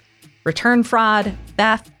business. Return fraud,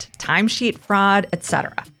 theft, timesheet fraud,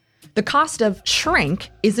 etc. The cost of shrink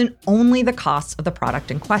isn't only the cost of the product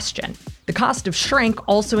in question. The cost of shrink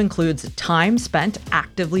also includes time spent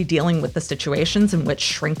actively dealing with the situations in which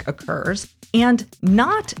shrink occurs and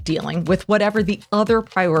not dealing with whatever the other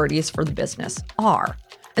priorities for the business are.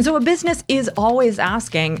 And so a business is always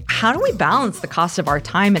asking, how do we balance the cost of our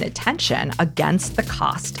time and attention against the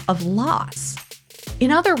cost of loss?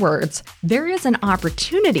 In other words, there is an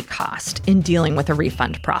opportunity cost in dealing with a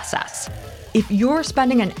refund process. If you're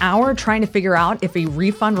spending an hour trying to figure out if a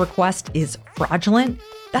refund request is fraudulent,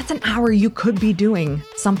 that's an hour you could be doing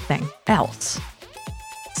something else.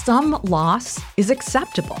 Some loss is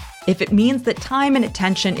acceptable if it means that time and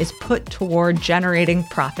attention is put toward generating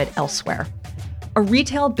profit elsewhere. A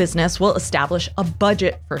retail business will establish a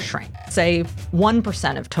budget for shrink, say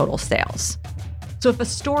 1% of total sales. So if a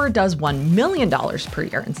store does $1 million per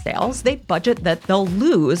year in sales, they budget that they'll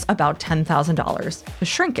lose about $10,000 to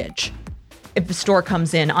shrinkage. If the store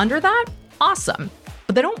comes in under that, awesome.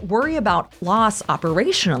 But they don't worry about loss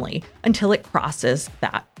operationally until it crosses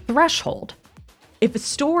that threshold. If a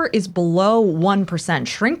store is below 1%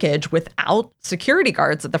 shrinkage without security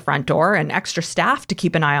guards at the front door and extra staff to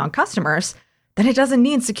keep an eye on customers, then it doesn't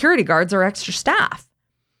need security guards or extra staff.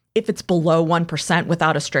 If it's below 1%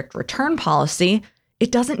 without a strict return policy,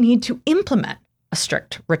 it doesn't need to implement a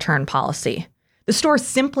strict return policy. The store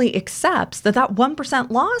simply accepts that 1%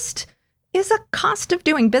 lost is a cost of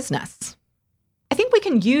doing business. I think we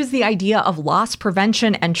can use the idea of loss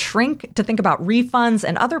prevention and shrink to think about refunds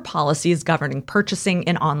and other policies governing purchasing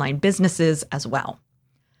in online businesses as well.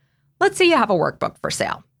 Let's say you have a workbook for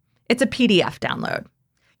sale. It's a PDF download.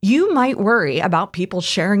 You might worry about people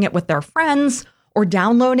sharing it with their friends or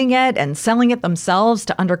downloading it and selling it themselves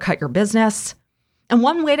to undercut your business. And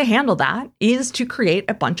one way to handle that is to create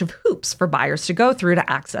a bunch of hoops for buyers to go through to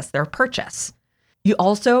access their purchase. You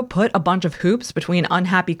also put a bunch of hoops between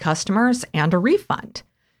unhappy customers and a refund.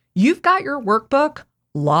 You've got your workbook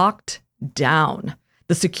locked down.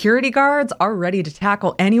 The security guards are ready to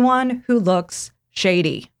tackle anyone who looks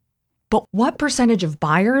shady. But what percentage of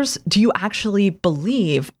buyers do you actually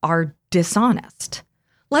believe are dishonest?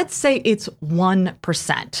 Let's say it's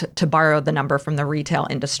 1%, to borrow the number from the retail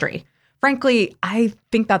industry. Frankly, I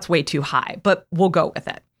think that's way too high, but we'll go with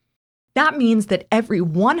it. That means that every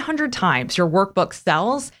 100 times your workbook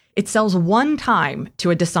sells, it sells one time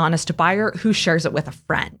to a dishonest buyer who shares it with a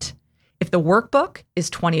friend. If the workbook is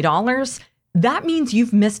 $20, that means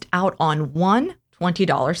you've missed out on one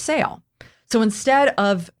 $20 sale. So instead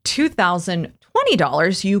of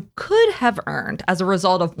 $2,020 you could have earned as a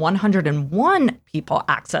result of 101 people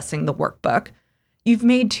accessing the workbook, you've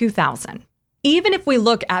made $2,000. Even if we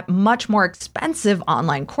look at much more expensive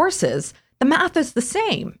online courses, the math is the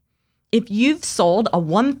same. If you've sold a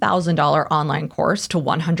 $1,000 online course to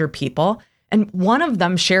 100 people and one of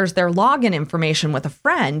them shares their login information with a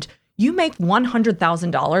friend, you make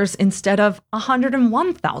 $100,000 instead of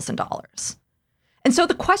 $101,000. And so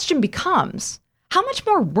the question becomes, how much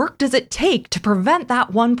more work does it take to prevent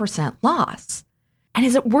that 1% loss? And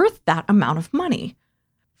is it worth that amount of money?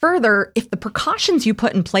 Further, if the precautions you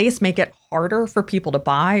put in place make it harder for people to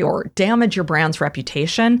buy or damage your brand's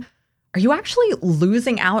reputation, are you actually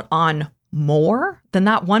losing out on more than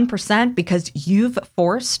that 1% because you've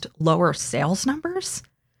forced lower sales numbers?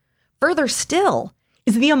 Further still,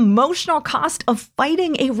 is the emotional cost of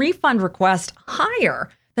fighting a refund request higher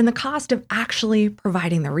than the cost of actually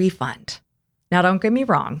providing the refund? Now, don't get me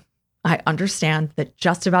wrong. I understand that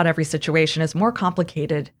just about every situation is more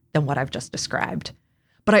complicated than what I've just described.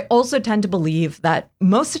 But I also tend to believe that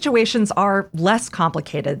most situations are less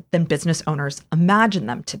complicated than business owners imagine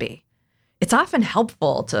them to be. It's often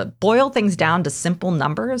helpful to boil things down to simple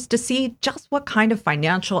numbers to see just what kind of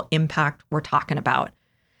financial impact we're talking about.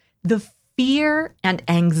 The fear and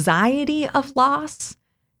anxiety of loss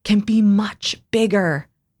can be much bigger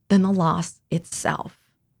than the loss itself.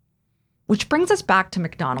 Which brings us back to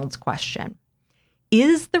McDonald's question.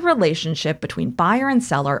 Is the relationship between buyer and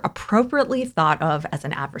seller appropriately thought of as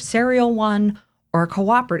an adversarial one or a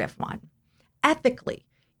cooperative one? Ethically,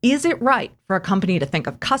 is it right for a company to think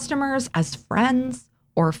of customers as friends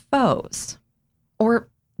or foes? Or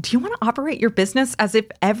do you want to operate your business as if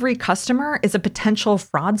every customer is a potential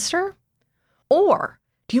fraudster? Or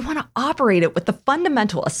do you want to operate it with the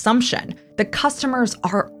fundamental assumption that customers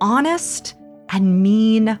are honest and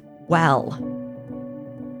mean well?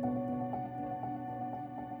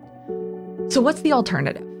 So what's the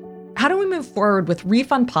alternative? How do we move forward with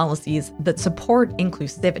refund policies that support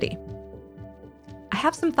inclusivity? I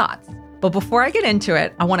have some thoughts, but before I get into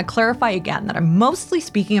it, I want to clarify again that I'm mostly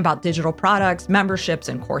speaking about digital products, memberships,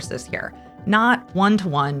 and courses here, not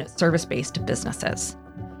one-to-one service-based businesses.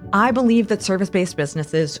 I believe that service-based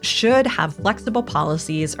businesses should have flexible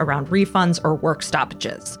policies around refunds or work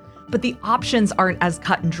stoppages, but the options aren't as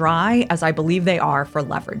cut and dry as I believe they are for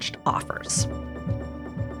leveraged offers.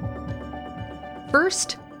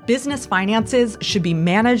 First, business finances should be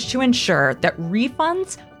managed to ensure that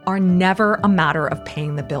refunds are never a matter of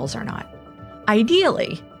paying the bills or not.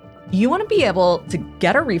 Ideally, you want to be able to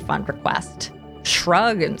get a refund request,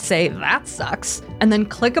 shrug and say, that sucks, and then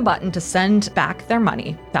click a button to send back their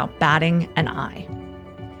money without batting an eye.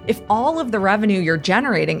 If all of the revenue you're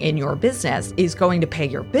generating in your business is going to pay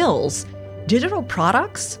your bills, digital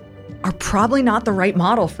products are probably not the right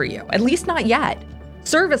model for you, at least not yet.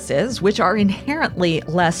 Services, which are inherently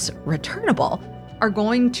less returnable, are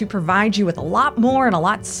going to provide you with a lot more and a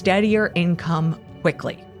lot steadier income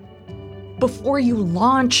quickly. Before you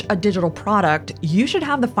launch a digital product, you should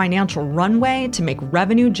have the financial runway to make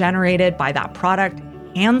revenue generated by that product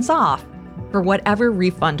hands off for whatever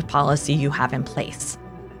refund policy you have in place.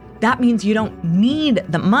 That means you don't need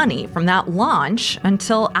the money from that launch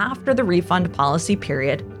until after the refund policy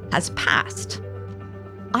period has passed.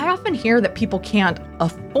 I often hear that people can't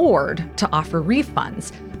afford to offer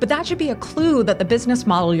refunds, but that should be a clue that the business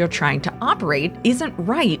model you're trying to operate isn't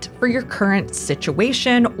right for your current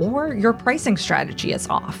situation or your pricing strategy is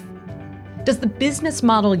off. Does the business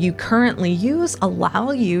model you currently use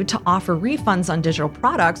allow you to offer refunds on digital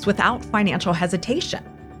products without financial hesitation?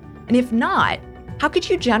 And if not, how could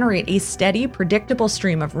you generate a steady, predictable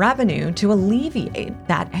stream of revenue to alleviate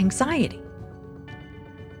that anxiety?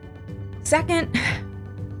 Second,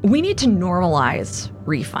 we need to normalize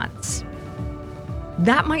refunds.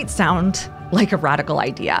 That might sound like a radical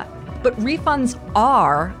idea, but refunds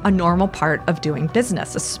are a normal part of doing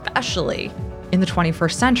business, especially in the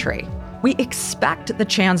 21st century. We expect the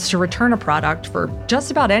chance to return a product for just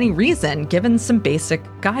about any reason, given some basic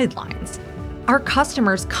guidelines. Our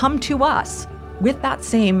customers come to us with that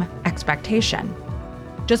same expectation.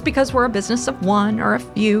 Just because we're a business of one or a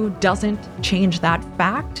few doesn't change that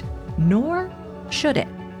fact, nor should it.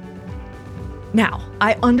 Now,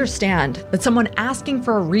 I understand that someone asking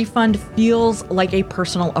for a refund feels like a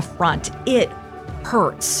personal affront. It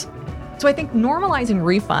hurts. So I think normalizing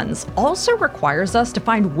refunds also requires us to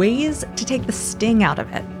find ways to take the sting out of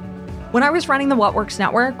it. When I was running the What Works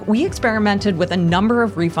Network, we experimented with a number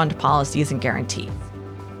of refund policies and guarantees.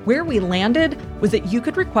 Where we landed was that you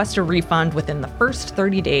could request a refund within the first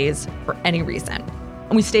 30 days for any reason.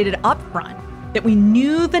 And we stated upfront that we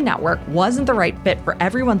knew the network wasn't the right fit for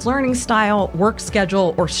everyone's learning style, work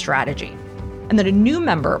schedule, or strategy, and that a new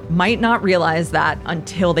member might not realize that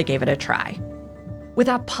until they gave it a try. With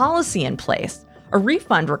that policy in place, a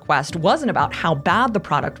refund request wasn't about how bad the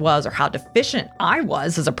product was or how deficient I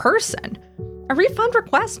was as a person. A refund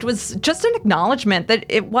request was just an acknowledgement that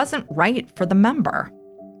it wasn't right for the member.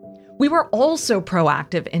 We were also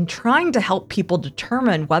proactive in trying to help people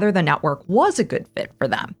determine whether the network was a good fit for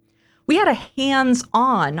them. We had a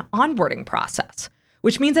hands-on onboarding process,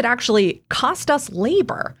 which means it actually cost us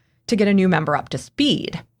labor to get a new member up to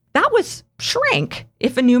speed. That was shrink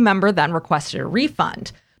if a new member then requested a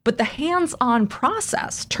refund. But the hands-on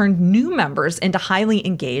process turned new members into highly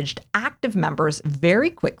engaged, active members very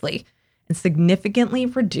quickly and significantly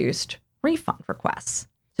reduced refund requests.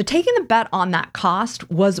 So taking the bet on that cost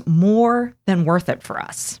was more than worth it for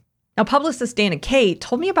us. Now, publicist Dana Kay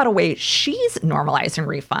told me about a way she's normalizing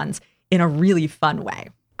refunds in a really fun way.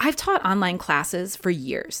 I've taught online classes for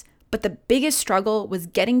years, but the biggest struggle was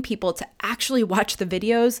getting people to actually watch the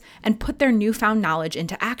videos and put their newfound knowledge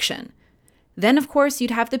into action. Then, of course,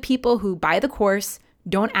 you'd have the people who buy the course,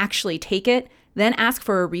 don't actually take it, then ask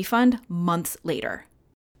for a refund months later.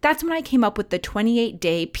 That's when I came up with the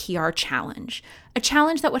 28-day PR challenge, a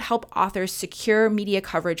challenge that would help authors secure media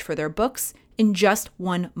coverage for their books in just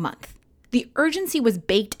 1 month. The urgency was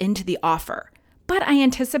baked into the offer, but I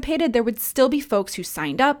anticipated there would still be folks who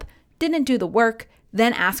signed up, didn't do the work,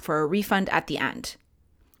 then ask for a refund at the end.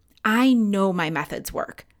 I know my methods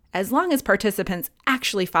work, as long as participants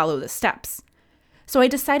actually follow the steps. So I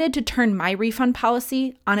decided to turn my refund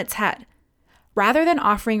policy on its head. Rather than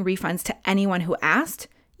offering refunds to anyone who asked,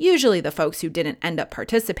 usually the folks who didn't end up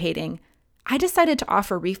participating, I decided to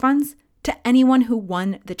offer refunds to anyone who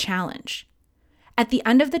won the challenge. At the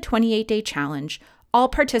end of the 28-day challenge, all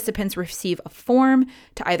participants receive a form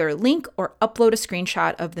to either link or upload a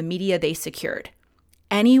screenshot of the media they secured.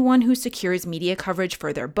 Anyone who secures media coverage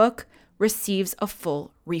for their book receives a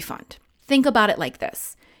full refund. Think about it like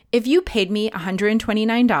this. If you paid me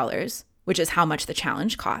 $129, which is how much the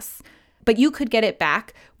challenge costs, but you could get it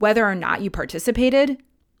back whether or not you participated,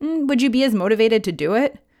 would you be as motivated to do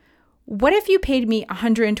it? What if you paid me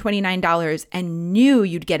 $129 and knew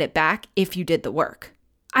you'd get it back if you did the work?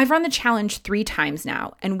 I've run the challenge 3 times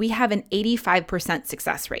now, and we have an 85%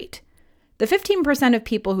 success rate. The 15% of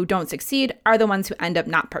people who don't succeed are the ones who end up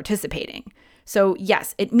not participating. So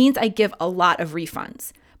yes, it means I give a lot of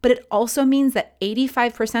refunds, but it also means that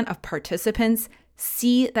 85% of participants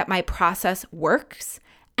see that my process works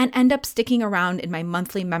and end up sticking around in my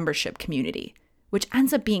monthly membership community, which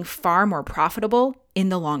ends up being far more profitable in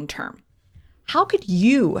the long term. How could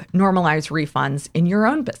you normalize refunds in your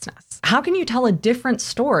own business? How can you tell a different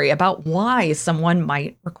story about why someone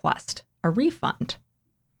might request a refund?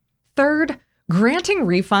 Third, granting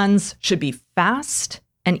refunds should be fast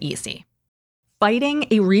and easy. Fighting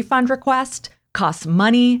a refund request costs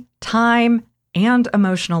money, time, and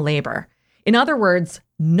emotional labor. In other words,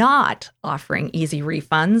 not offering easy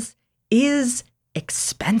refunds is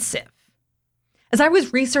expensive. As I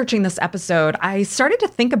was researching this episode, I started to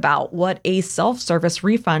think about what a self-service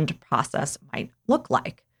refund process might look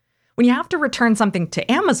like. When you have to return something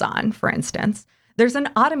to Amazon, for instance, there's an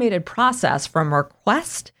automated process from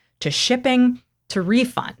request to shipping to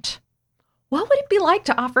refund. What would it be like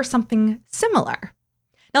to offer something similar?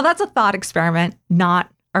 Now, that's a thought experiment,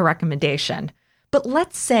 not a recommendation. But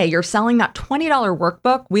let's say you're selling that $20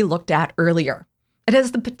 workbook we looked at earlier. It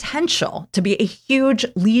has the potential to be a huge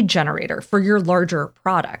lead generator for your larger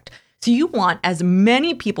product. So you want as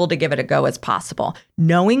many people to give it a go as possible,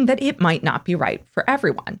 knowing that it might not be right for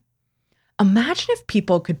everyone. Imagine if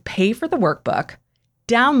people could pay for the workbook,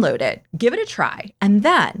 download it, give it a try, and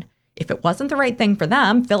then, if it wasn't the right thing for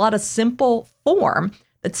them, fill out a simple form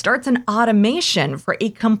that starts an automation for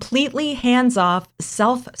a completely hands-off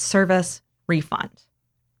self-service refund.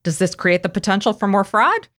 Does this create the potential for more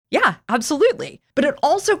fraud? Yeah, absolutely. But it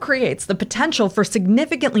also creates the potential for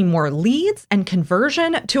significantly more leads and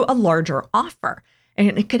conversion to a larger offer.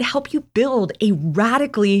 And it could help you build a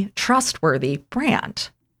radically trustworthy brand.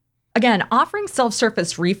 Again, offering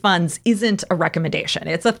self-service refunds isn't a recommendation.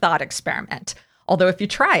 It's a thought experiment. Although if you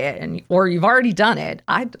try it or you've already done it,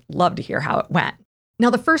 I'd love to hear how it went. Now,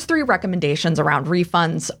 the first 3 recommendations around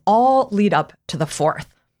refunds all lead up to the 4th.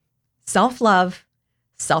 Self-love,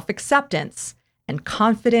 self-acceptance, and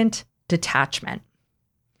confident detachment.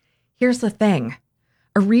 Here's the thing.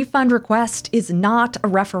 A refund request is not a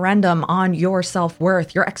referendum on your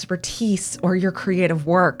self-worth, your expertise, or your creative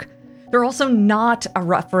work. They're also not a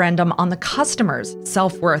referendum on the customer's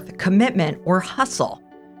self-worth, commitment, or hustle.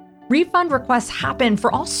 Refund requests happen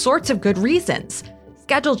for all sorts of good reasons.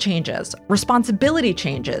 Schedule changes, responsibility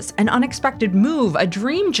changes, an unexpected move, a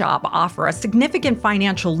dream job offer, a significant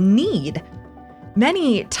financial need.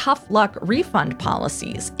 Many tough luck refund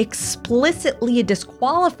policies explicitly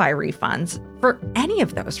disqualify refunds for any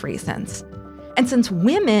of those reasons. And since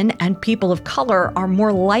women and people of color are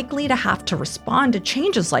more likely to have to respond to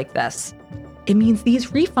changes like this, it means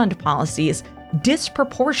these refund policies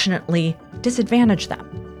disproportionately disadvantage them.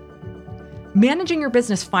 Managing your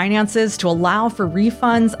business finances to allow for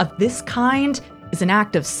refunds of this kind is an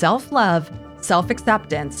act of self-love,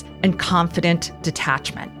 self-acceptance, and confident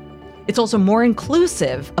detachment. It's also more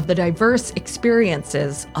inclusive of the diverse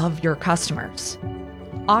experiences of your customers.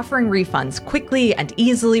 Offering refunds quickly and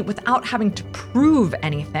easily without having to prove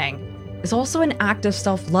anything is also an act of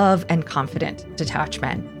self-love and confident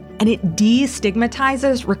detachment. And it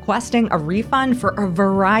destigmatizes requesting a refund for a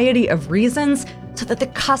variety of reasons so that the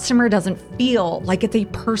customer doesn't feel like it's a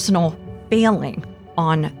personal failing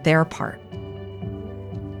on their part.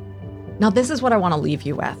 Now, this is what I want to leave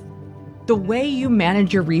you with. The way you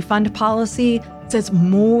manage your refund policy says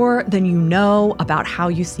more than you know about how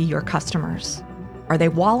you see your customers. Are they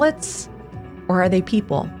wallets or are they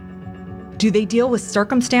people? Do they deal with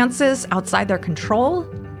circumstances outside their control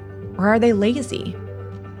or are they lazy?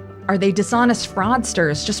 Are they dishonest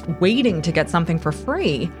fraudsters just waiting to get something for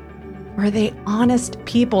free? Or are they honest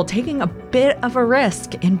people taking a bit of a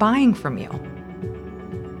risk in buying from you?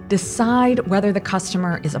 Decide whether the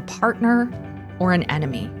customer is a partner or an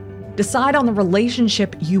enemy. Decide on the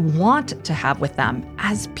relationship you want to have with them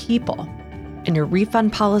as people, and your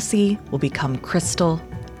refund policy will become crystal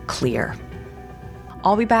clear.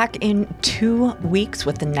 I'll be back in 2 weeks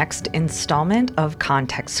with the next installment of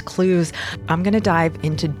Context Clues. I'm going to dive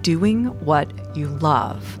into doing what you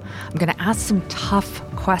love. I'm going to ask some tough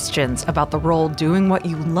questions about the role doing what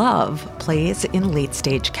you love plays in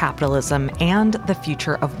late-stage capitalism and the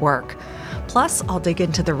future of work. Plus, I'll dig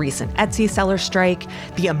into the recent Etsy seller strike,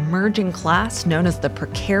 the emerging class known as the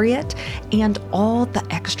precariat, and all the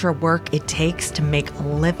extra work it takes to make a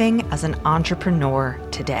living as an entrepreneur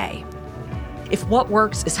today. If What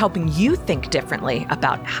Works is helping you think differently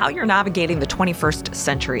about how you're navigating the 21st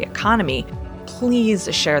century economy, please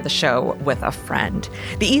share the show with a friend.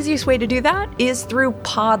 The easiest way to do that is through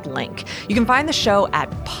Podlink. You can find the show at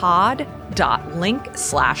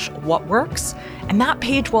pod.link/whatworks, and that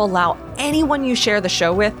page will allow anyone you share the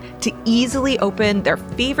show with to easily open their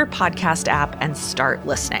favorite podcast app and start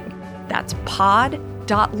listening. That's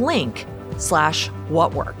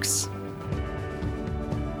pod.link/whatworks.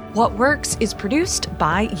 What Works is produced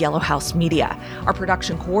by Yellow House Media. Our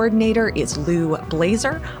production coordinator is Lou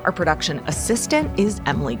Blazer. Our production assistant is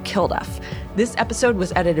Emily Kilduff. This episode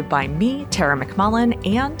was edited by me, Tara McMullen,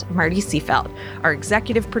 and Marty Seafeld. Our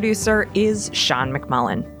executive producer is Sean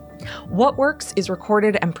McMullen. What Works is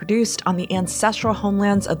recorded and produced on the ancestral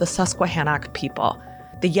homelands of the Susquehannock people.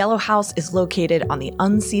 The Yellow House is located on the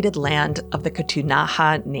unceded land of the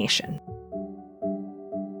Ktunaxa Nation.